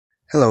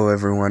Hello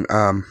everyone.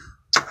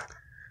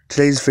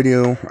 Today's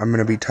video I'm going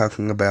to be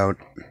talking about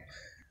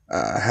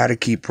how to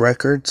keep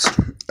records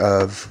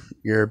of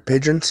your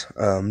pigeons,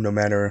 no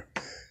matter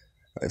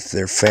if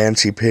they're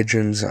fancy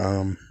pigeons,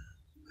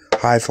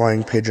 high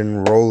flying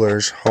pigeon,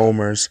 rollers,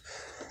 homers,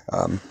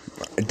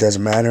 it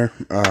doesn't matter.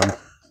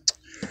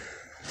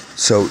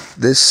 So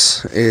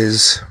this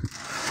is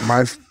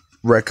my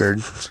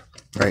record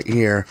right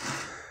here,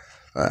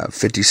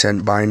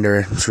 50-cent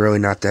binder. It's really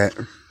not that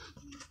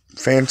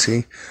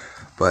fancy,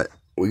 but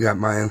we got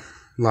my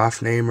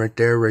loft name right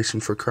there, Racing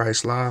for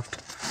Christ Loft.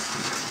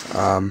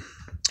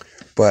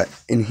 But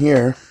in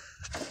here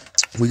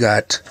we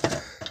got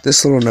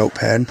this little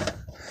notepad.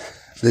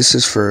 This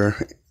is for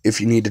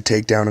if you need to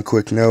take down a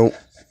quick note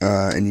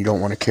and you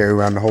don't want to carry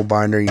around the whole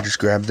binder. You just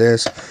grab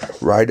this,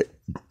 write it.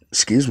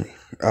 Excuse me.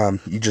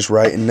 You just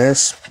write in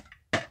this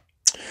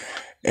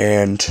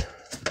and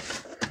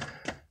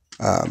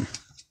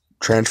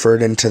transfer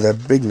it into the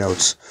big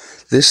notes.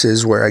 This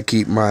is where I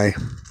keep my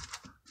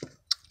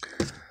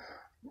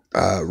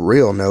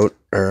real note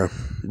or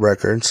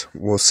records.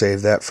 We'll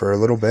save that for a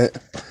little bit.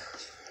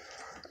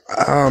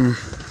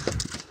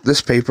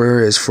 This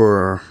paper is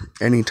for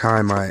any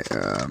time I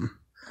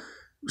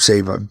say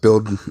about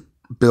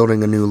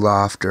building a new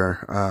loft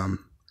or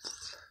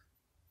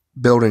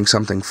building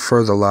something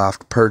for the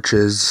loft,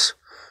 perches,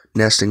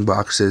 nesting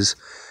boxes.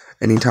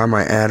 Anytime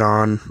I add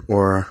on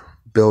or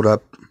build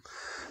up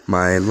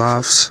my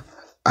lofts,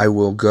 I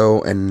will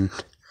go and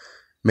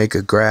make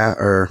a graph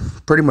or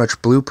pretty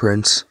much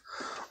blueprints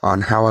on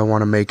how I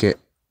want to make it,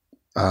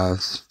 the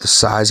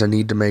size I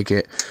need to make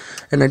it,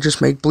 and I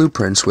just make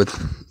blueprints with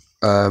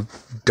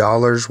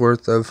dollars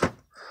worth of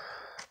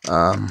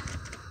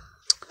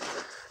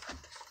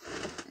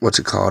what's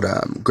it called,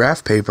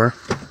 graph paper.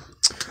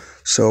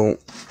 So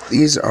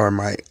these are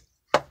my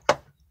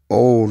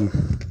old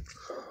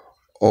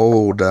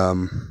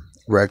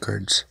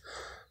records,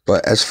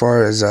 but as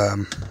far as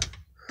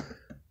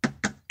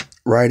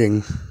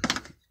writing,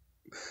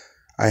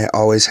 I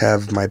always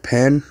have my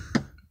pen,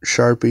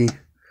 Sharpie,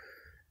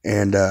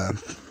 and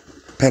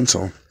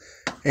pencil,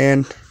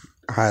 and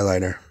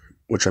highlighter,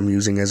 which I'm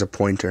using as a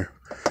pointer.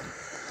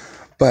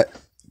 But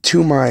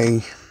to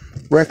my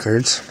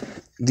records,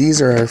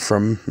 these are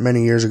from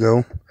many years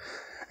ago.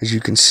 As you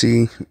can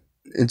see,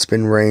 it's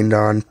been rained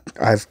on.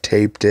 I've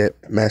taped it,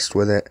 messed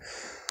with it.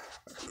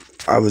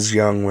 I was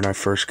young when I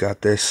first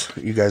got this.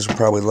 You guys will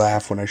probably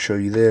laugh when I show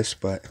you this,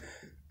 but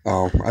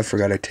I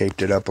forgot I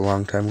taped it up a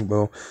long time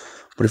ago.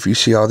 But if you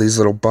see all these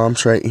little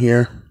bumps right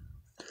here,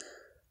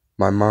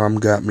 my mom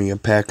got me a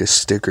pack of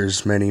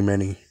stickers many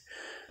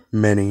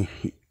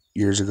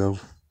years ago.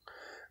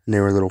 And they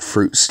were little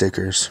fruit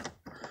stickers.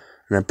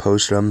 And I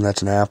posted them.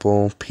 That's an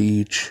apple,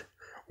 peach,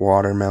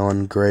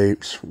 watermelon,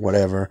 grapes,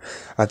 whatever.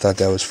 I thought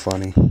that was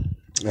funny.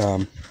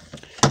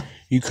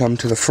 You come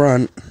to the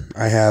front,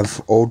 I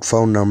have old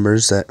phone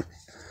numbers that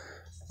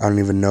I don't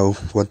even know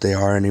what they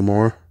are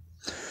anymore.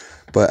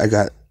 But I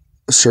got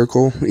a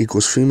circle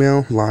equals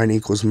female, line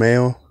equals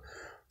male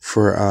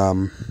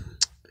for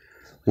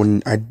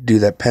when I do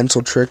that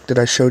pencil trick that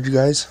I showed you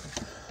guys.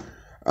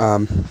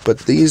 But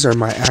these are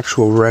my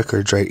actual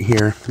records right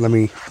here. Let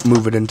me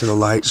move it into the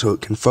light so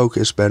it can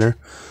focus better.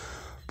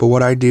 But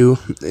what I do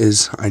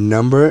is I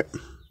number it,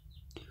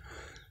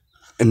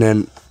 and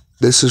then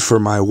this is for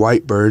my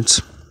white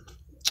birds.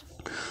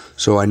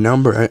 So I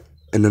number it,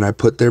 and then I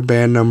put their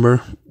band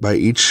number by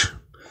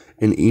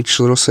in each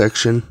little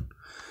section.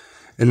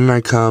 And then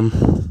I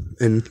come,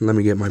 and let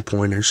me get my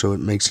pointer so it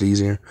makes it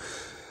easier.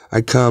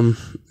 I come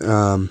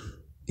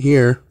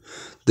here.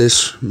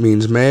 This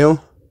means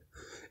male.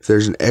 If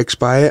there's an X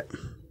by it,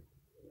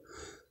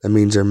 that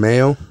means they're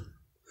male.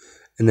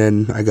 And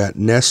then I got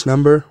nest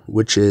number,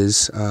 which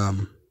is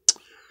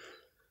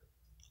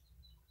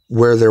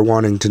where they're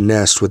wanting to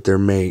nest with their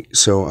mate.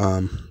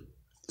 So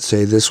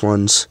say this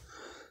one's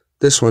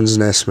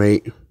nest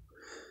mate,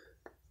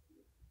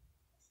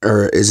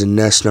 or is in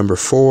nest number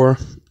 4.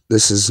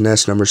 This is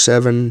nest number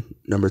 7,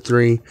 number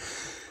 3.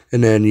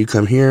 And then you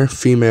come here,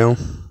 female.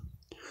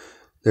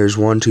 There's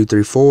 1, 2,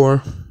 3,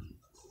 4.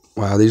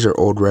 Wow, these are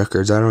old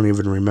records. I don't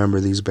even remember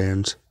these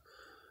bands.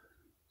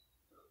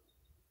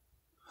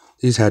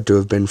 These had to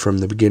have been from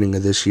the beginning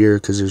of this year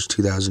because there's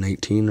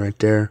 2018 right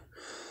there.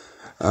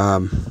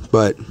 And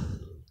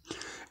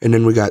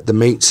then we got the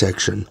mate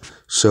section.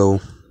 So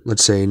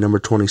let's say number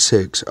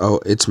 26. Oh,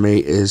 its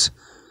mate is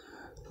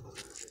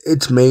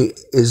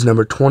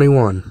number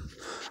 21.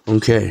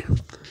 Okay.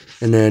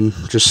 And then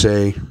just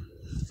say,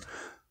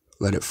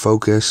 let it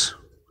focus.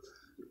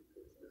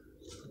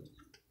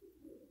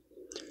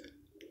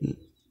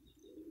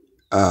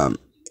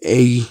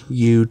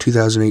 AU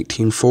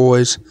 2018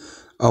 fours.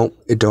 Oh,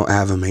 it don't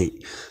have a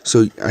mate.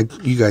 So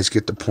you guys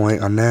get the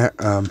point on that.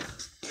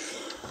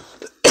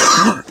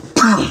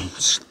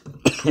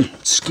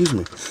 Excuse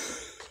me.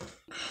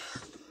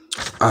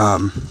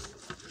 And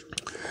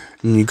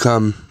you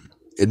come,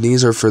 and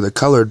these are for the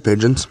colored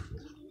pigeons.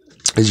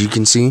 As you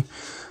can see,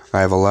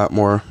 I have a lot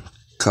more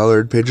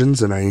colored pigeons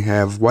than I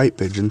have white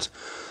pigeons.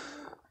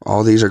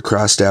 All these are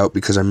crossed out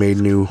because I made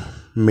new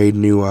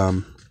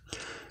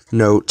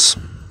notes.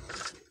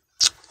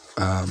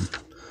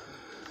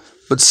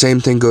 But same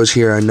thing goes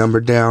here. I number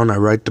down, I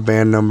write the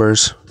band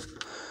numbers,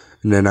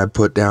 and then I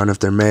put down if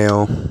they're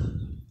male,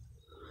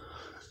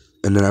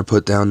 and then I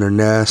put down their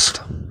nest,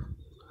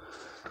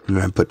 and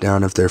then I put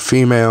down if they're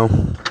female,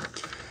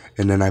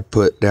 and then I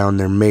put down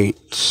their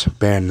mate's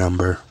band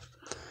number.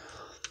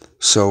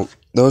 So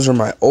those are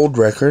my old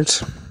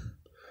records,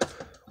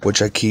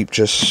 which I keep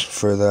just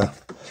for the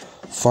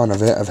fun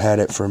of it. I've had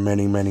it for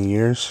many, many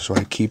years, so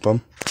I keep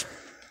them.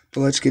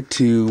 But let's get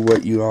to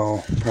what you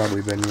all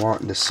probably been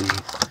wanting to see,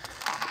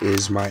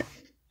 is my,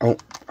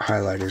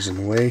 highlighter's in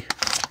the way.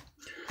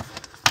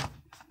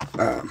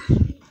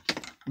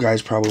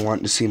 Guys probably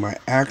wanting to see my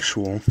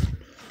actual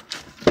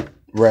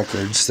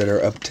records that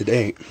are up to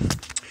date,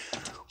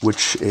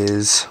 which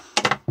is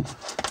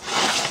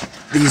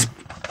these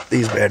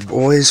bad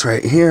boys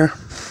right here.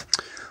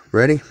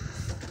 Ready?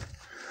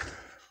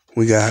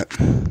 We got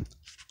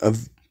a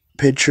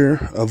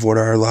picture of what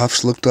our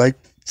lofts looked like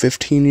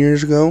 15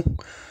 years ago.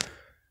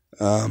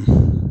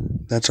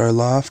 That's our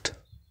loft.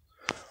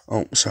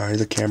 Oh, sorry,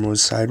 the camera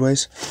was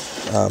sideways.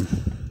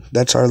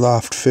 That's our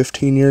loft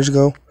 15 years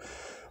ago.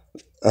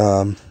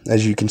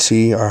 As you can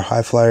see, our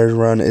High Flyers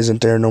run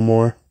isn't there no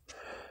more,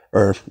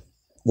 or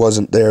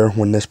wasn't there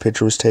when this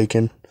picture was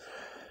taken.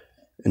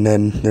 And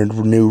then their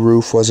new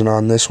roof wasn't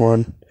on this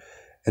one,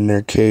 and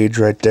their cage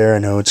right there. I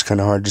know it's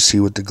kind of hard to see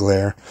with the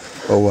glare.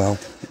 Oh well.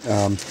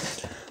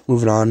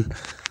 Moving on.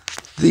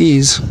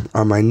 These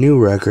are my new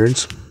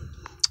records.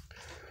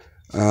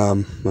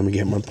 Let me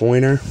get my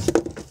pointer.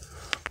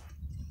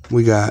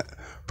 We got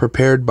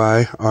Prepared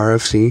by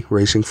RFC,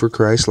 Racing for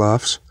Christ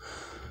Lofts,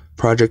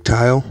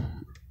 Projectile,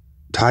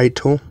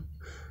 Title,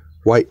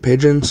 White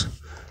Pigeons.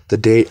 The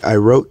date I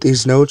wrote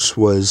these notes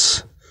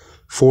was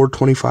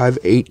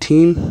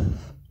 4/25/18.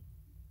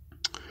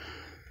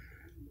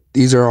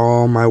 These are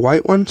all my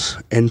white ones.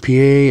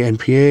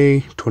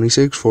 NPA,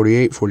 26,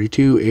 48,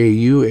 42,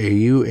 AU,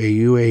 AU,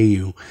 AU,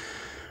 AU.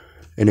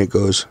 And it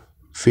goes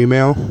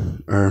female,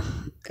 or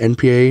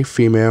NPA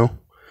female,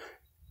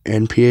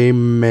 NPA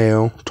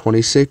male,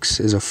 26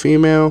 is a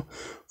female,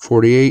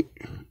 48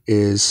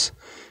 is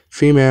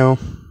female,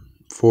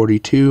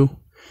 42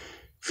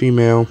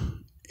 female,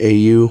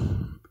 AU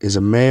is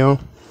a male.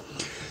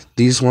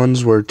 These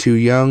ones were too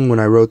young when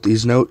I wrote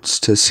these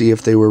notes to see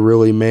if they were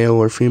really male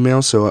or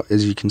female, so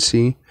as you can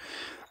see,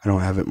 I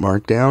don't have it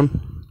marked down.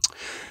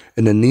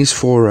 And then these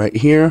four right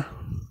here,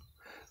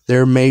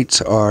 their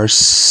mates are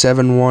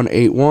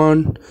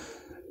 7181.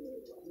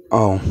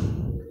 Oh,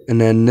 and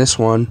then this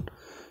one,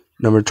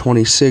 number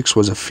 26,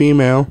 was a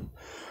female.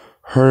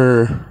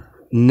 Her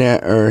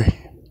net,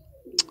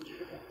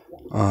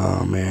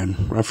 oh man,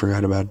 I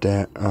forgot about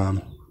that.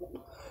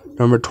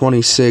 Number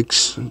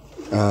 26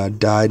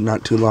 died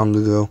not too long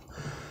ago.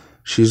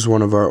 She's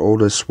one of our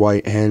oldest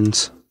white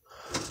hens.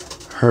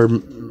 Her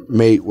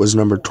mate was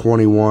number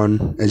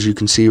 21. As you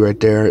can see right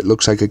there, it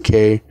looks like a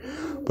K,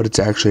 but it's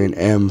actually an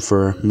M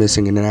for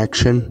missing in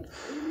action.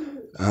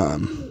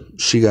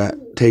 She got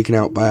taken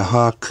out by a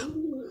hawk.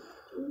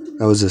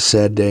 That was a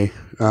sad day.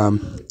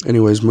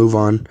 Anyways, move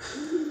on.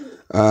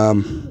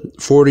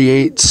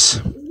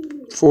 48's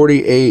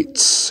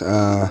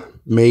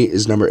mate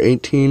is number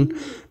 18.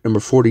 Number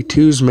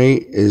 42's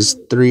mate is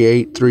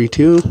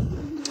 3832.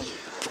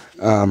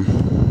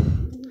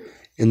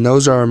 And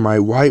those are my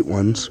white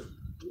ones.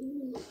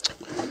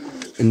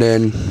 And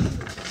then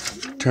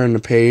turn the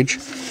page.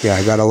 Yeah,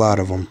 I got a lot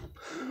of them.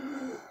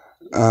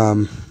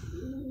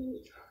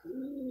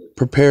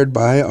 Prepared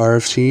by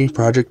RFC,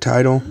 project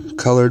title,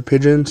 Colored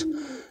Pigeons.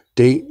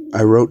 Date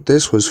I wrote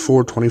this was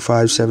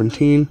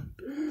 4/25/17.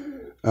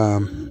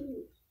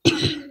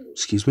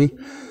 Excuse me.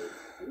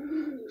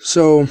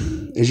 So,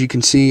 as you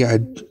can see,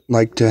 I'd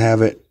like to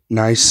have it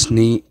nice,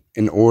 neat,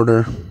 in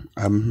order.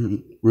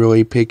 I'm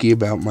really picky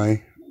about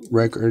my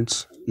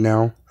records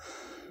now.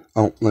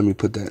 Oh, let me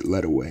put that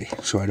lead away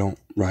so I don't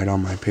write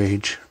on my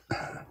page.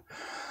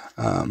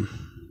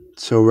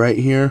 So right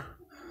here,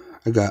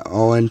 I got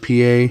all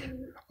NPA,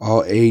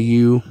 all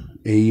AU,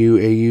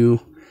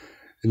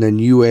 and then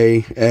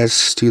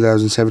UAS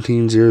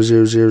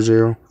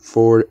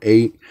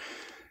 2017-000048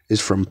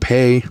 is from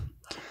Pay.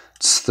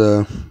 It's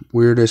the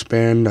weirdest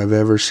band I've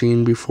ever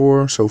seen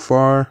before so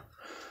far.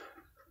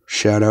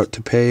 Shout out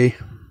to Pay.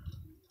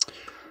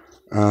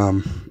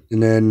 And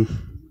then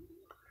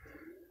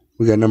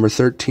we got number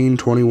 13,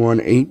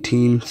 21,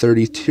 18,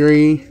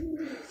 33.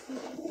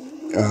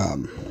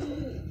 And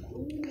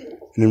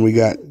then we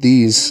got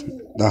these,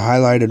 the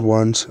highlighted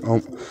ones.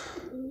 Oh,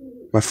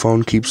 my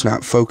phone keeps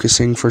not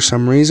focusing for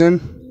some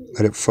reason.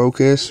 Let it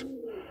focus.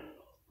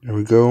 There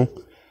we go.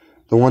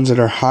 The ones that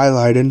are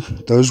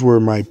highlighted, those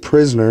were my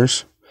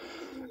prisoners,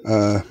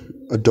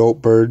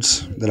 adult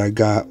birds that I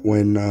got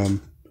when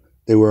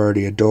they were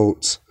already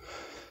adults.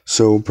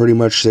 So pretty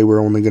much they were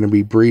only going to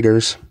be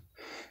breeders,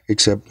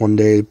 except one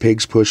day the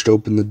pigs pushed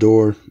open the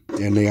door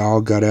and they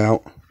all got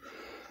out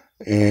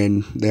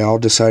and they all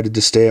decided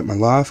to stay at my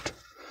loft.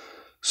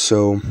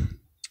 So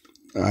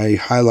I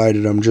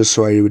highlighted them just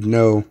so I would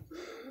know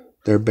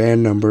their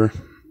band number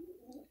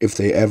if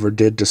they ever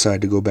did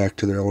decide to go back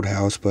to their old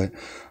house. But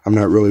I'm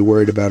not really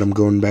worried about them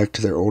going back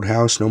to their old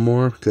house no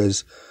more,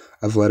 because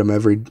I've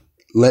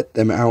let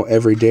them out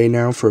every day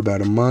now for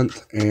about a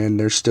month, and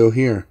they're still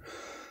here.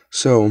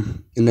 So,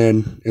 and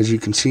then as you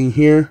can see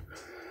here,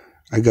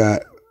 I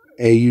got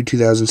AU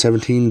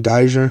 2017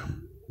 Diger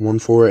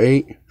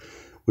 148,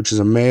 which is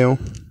a male.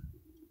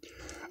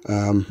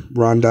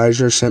 Ron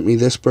Diger sent me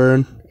this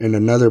bird and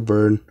another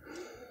bird.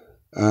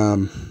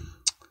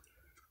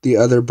 The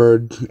other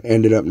bird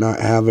ended up not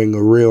having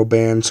a real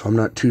band, so I'm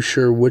not too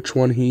sure which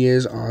one he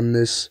is on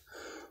this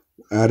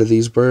out of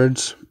these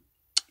birds.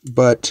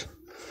 But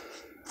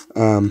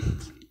then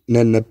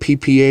the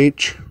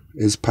PPH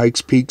is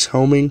Pikes Peaks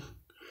Homing.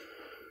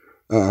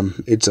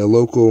 It's a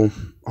local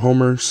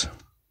homers,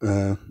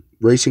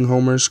 racing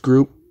homers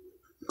group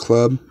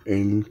club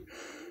in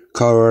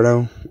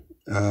Colorado.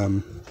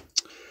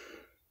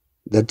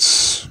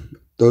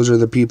 Those are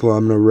the people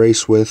I'm gonna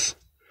race with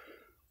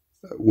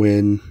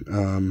when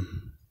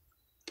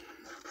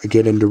I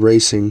get into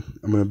racing.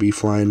 I'm gonna be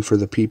flying for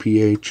the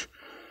PPH.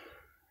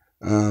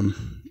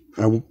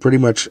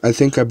 I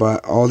think I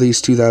bought all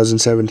these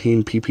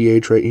 2017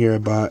 PPH right here. I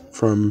bought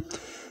from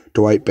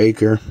Dwight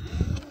Baker.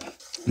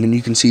 And then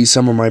you can see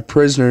some of my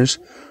prisoners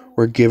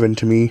were given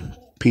to me.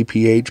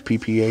 PPH.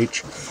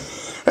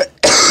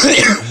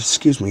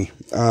 Excuse me.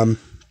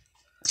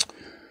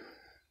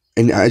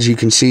 And as you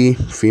can see,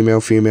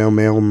 female, male,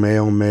 male,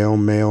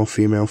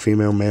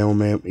 female,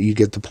 male. You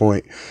get the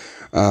point.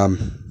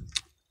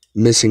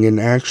 Missing in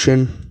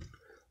action.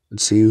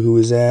 Let's see who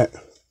is that.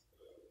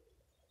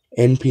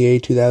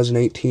 NPA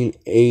 2018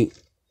 8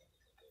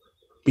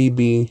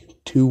 BB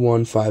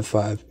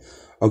 2155.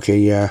 Okay,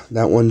 yeah,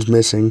 that one's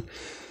missing.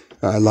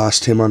 I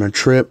lost him on a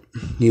trip.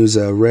 He was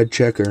a red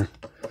checker.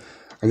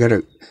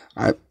 I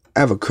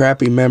have a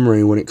crappy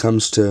memory when it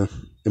comes to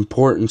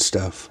important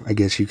stuff, I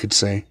guess you could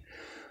say.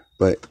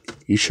 But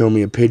you show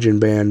me a pigeon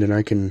band and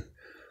I can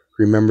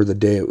remember the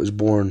day it was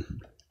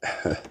born.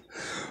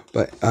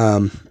 But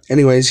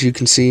anyways, you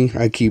can see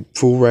I keep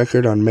full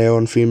record on male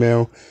and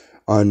female,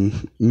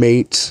 on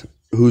mates,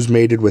 who's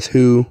mated with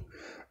who.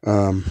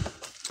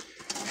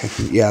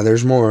 Yeah,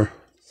 there's more.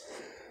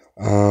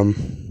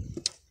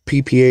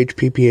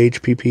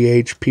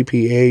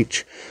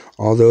 PPH.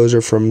 All those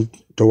are from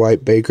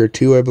Dwight Baker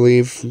too, I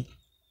believe.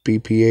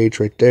 PPH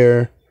right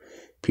there.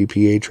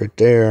 PPH right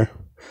there.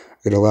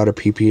 Got a lot of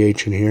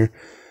PPH in here.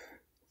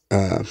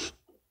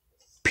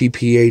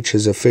 PPH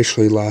has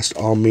officially lost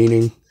all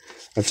meaning.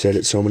 I've said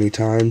it so many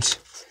times.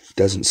 It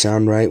doesn't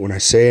sound right when I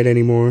say it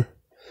anymore.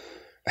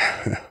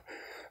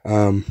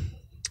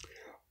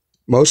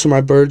 Most of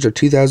my birds are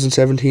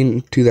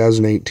 2017,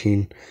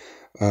 2018.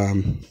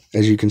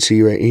 As you can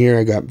see right here,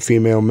 I got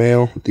female,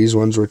 male. These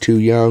ones were too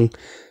young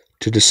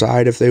to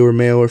decide if they were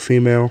male or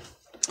female.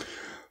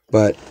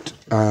 But,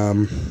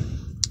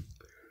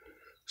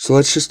 so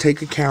let's just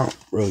take a count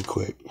really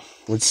quick.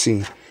 Let's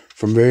see.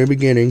 From very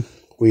beginning,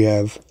 we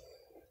have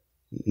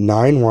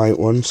 9 white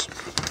ones.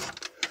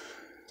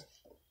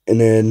 And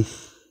then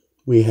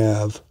we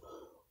have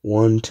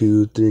 1,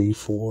 2, 3,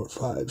 4,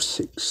 5,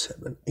 6,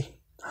 7, 8,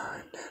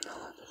 9, 10,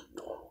 11,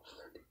 12,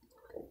 13,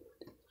 14,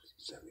 15,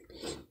 16,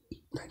 17,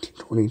 18, 19,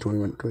 20,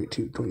 21,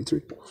 22, 23,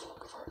 24,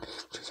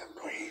 25, 27,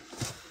 28,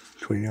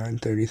 29,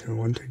 30,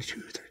 31,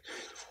 32, 33,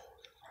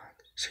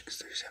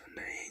 36, 37,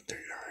 38,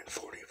 39,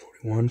 40,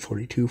 41,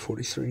 42,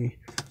 43,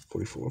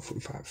 44,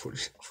 45,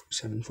 46,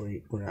 47,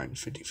 48, 49,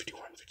 50,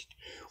 51, 52.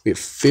 We have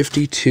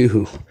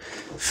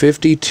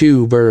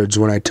 52 birds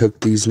when I took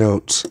these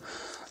notes.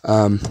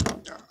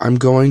 I'm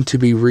going to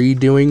be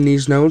redoing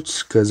these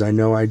notes because I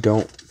know I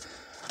don't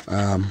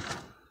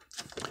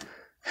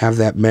have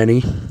that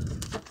many.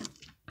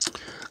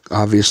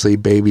 Obviously,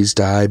 babies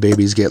die,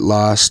 babies get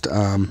lost,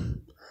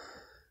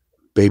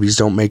 babies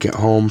don't make it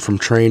home from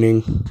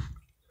training.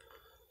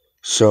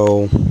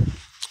 So,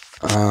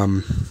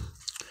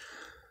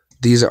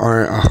 these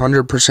aren't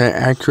 100%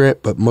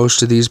 accurate, but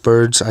most of these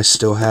birds I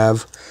still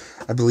have.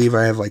 I believe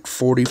I have like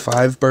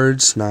 45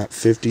 birds, not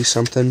 50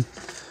 something.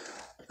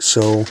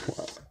 So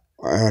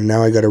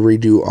now I got to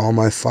redo all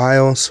my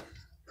files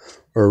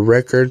or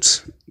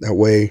records. That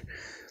way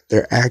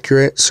they're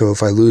accurate. So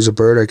if I lose a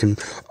bird, I can,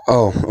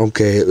 oh,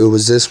 okay, it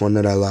was this one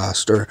that I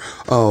lost. Or,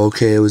 oh,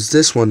 okay, it was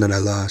this one that I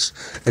lost.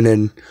 And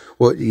then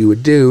what you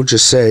would do,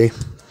 just say,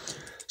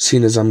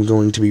 seeing as I'm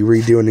going to be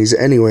redoing these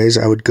anyways,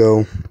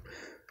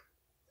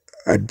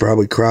 I'd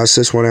probably cross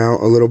this one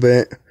out a little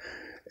bit,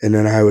 and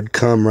then I would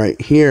come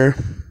right here,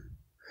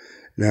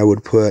 and I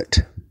would put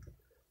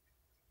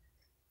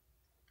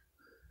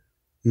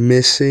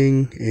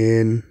missing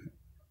in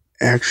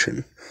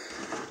action.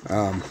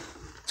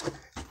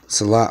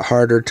 It's a lot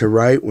harder to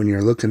write when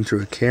you're looking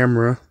through a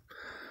camera,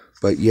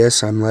 but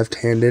yes, I'm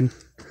left-handed.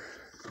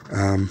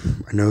 I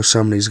know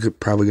somebody's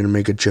probably going to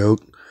make a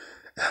joke.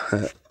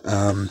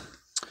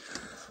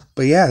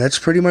 But yeah, that's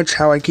pretty much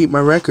how I keep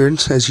my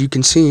records. As you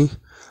can see,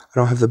 I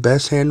don't have the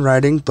best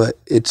handwriting, but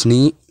it's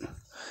neat.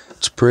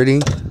 It's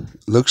pretty.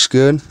 Looks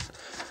good.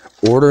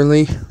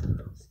 orderly.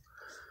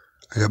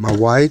 I got my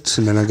whites,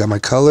 and then I got my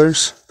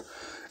colors.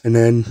 And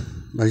then,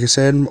 like I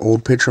said,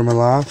 old picture of my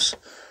lofts.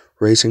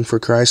 Racing for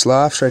Christ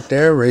lofts right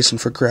there. Racing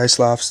for Christ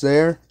lofts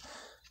there.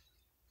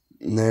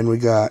 And then we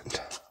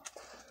got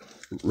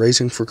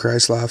Racing for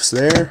Christ lofts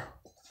there.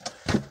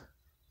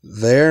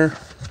 There.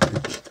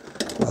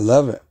 I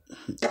love it.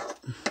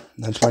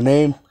 That's my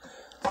name.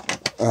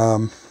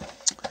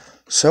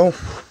 So,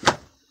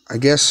 I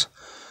guess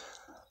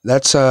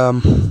that's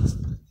the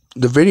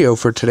video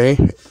for today.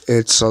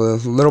 It's a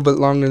little bit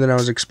longer than I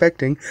was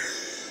expecting.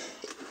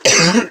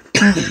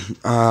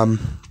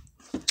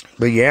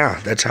 But yeah,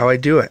 that's how I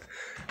do it.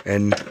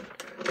 And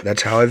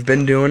that's how I've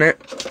been doing it.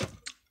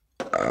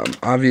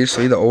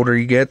 Obviously, the older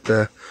you get,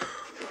 the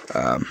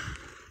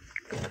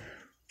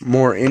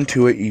more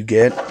into it you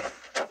get.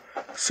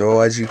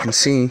 So as you can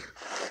see,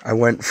 I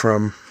went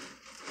from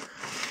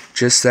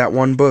just that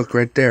one book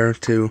right there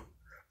to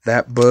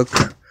that book,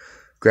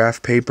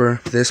 graph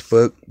paper, this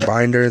book,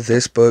 binder,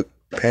 this book,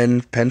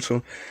 pen,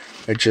 pencil.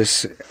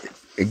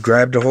 It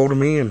grabbed a hold of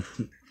me, and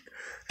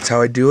that's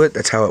how I do it.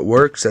 That's how it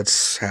works.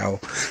 That's how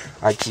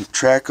I keep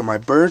track of my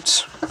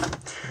birds.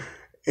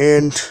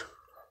 And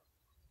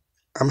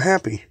I'm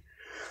happy.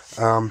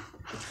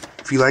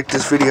 If you like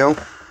this video,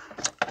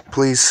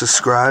 please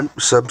subscribe,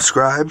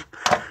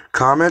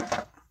 comment,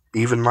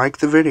 even like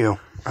the video.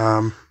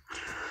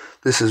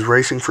 This is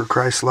Racing for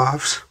Christ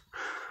Lofts,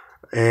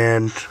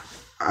 and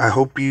I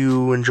hope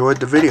you enjoyed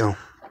the video.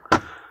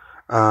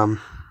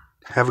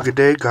 Have a good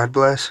day. God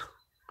bless.